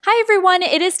everyone,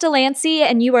 it is Delancey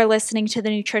and you are listening to The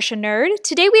Nutrition Nerd.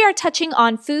 Today we are touching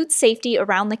on food safety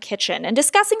around the kitchen and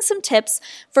discussing some tips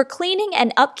for cleaning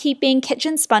and upkeeping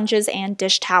kitchen sponges and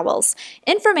dish towels.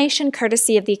 Information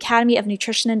courtesy of the Academy of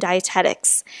Nutrition and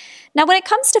Dietetics. Now, when it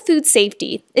comes to food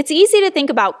safety, it's easy to think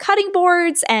about cutting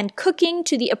boards and cooking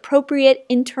to the appropriate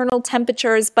internal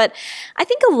temperatures, but I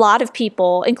think a lot of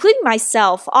people, including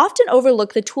myself, often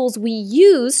overlook the tools we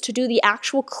use to do the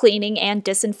actual cleaning and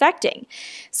disinfecting.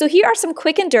 So here are some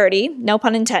quick and dirty, no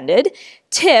pun intended,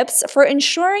 tips for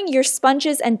ensuring your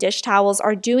sponges and dish towels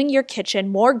are doing your kitchen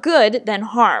more good than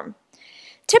harm.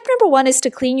 Tip number 1 is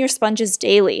to clean your sponges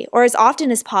daily, or as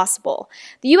often as possible.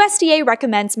 The USDA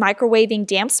recommends microwaving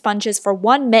damp sponges for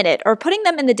 1 minute or putting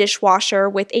them in the dishwasher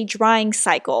with a drying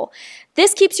cycle.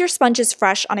 This keeps your sponges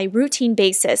fresh on a routine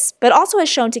basis, but also has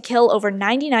shown to kill over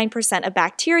 99% of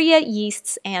bacteria,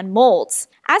 yeasts, and molds.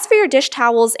 As for your dish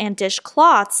towels and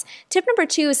dishcloths, tip number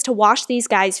 2 is to wash these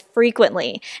guys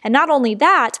frequently. And not only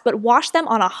that, but wash them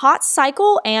on a hot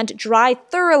cycle and dry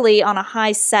thoroughly on a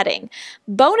high setting.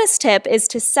 Bonus tip is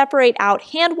to separate out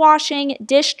hand washing,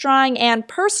 dish drying, and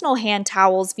personal hand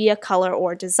towels via color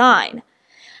or design.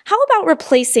 How about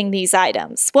replacing these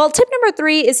items? Well, tip number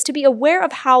 3 is to be aware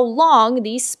of how long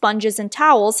these sponges and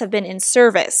towels have been in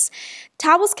service.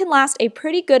 Towels can last a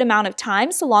pretty good amount of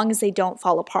time so long as they don't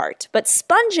fall apart, but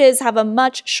sponges have a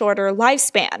much shorter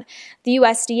lifespan. The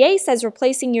USDA says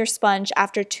replacing your sponge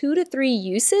after 2 to 3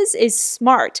 uses is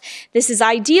smart. This is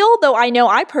ideal, though I know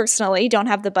I personally don't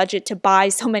have the budget to buy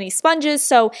so many sponges,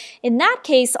 so in that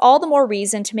case, all the more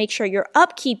reason to make sure you're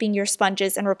upkeeping your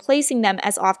sponges and replacing them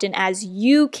as often as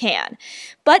you can.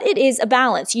 But it is a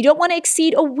balance. You don't want to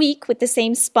exceed a week with the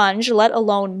same sponge, let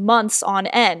alone months on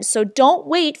end, so don't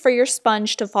wait for your sponge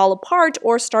to fall apart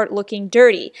or start looking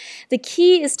dirty. The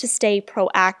key is to stay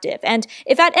proactive, and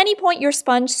if at any point your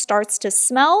sponge starts to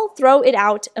smell, throw it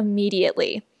out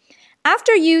immediately.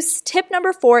 After use, tip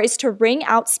number 4 is to wring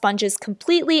out sponges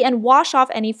completely and wash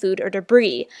off any food or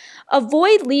debris.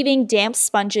 Avoid leaving damp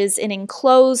sponges in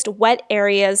enclosed, wet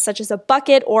areas such as a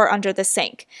bucket or under the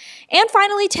sink. And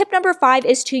finally, tip number 5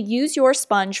 is to use your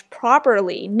sponge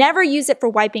properly. Never use it for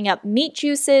wiping up meat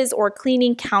juices or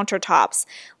cleaning countertops.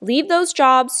 Leave those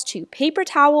jobs to paper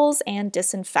towels and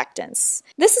disinfectants.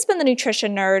 This has been the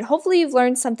Nutrition Nerd. Hopefully you've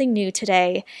learned something new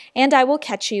today, and I will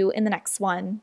catch you in the next one.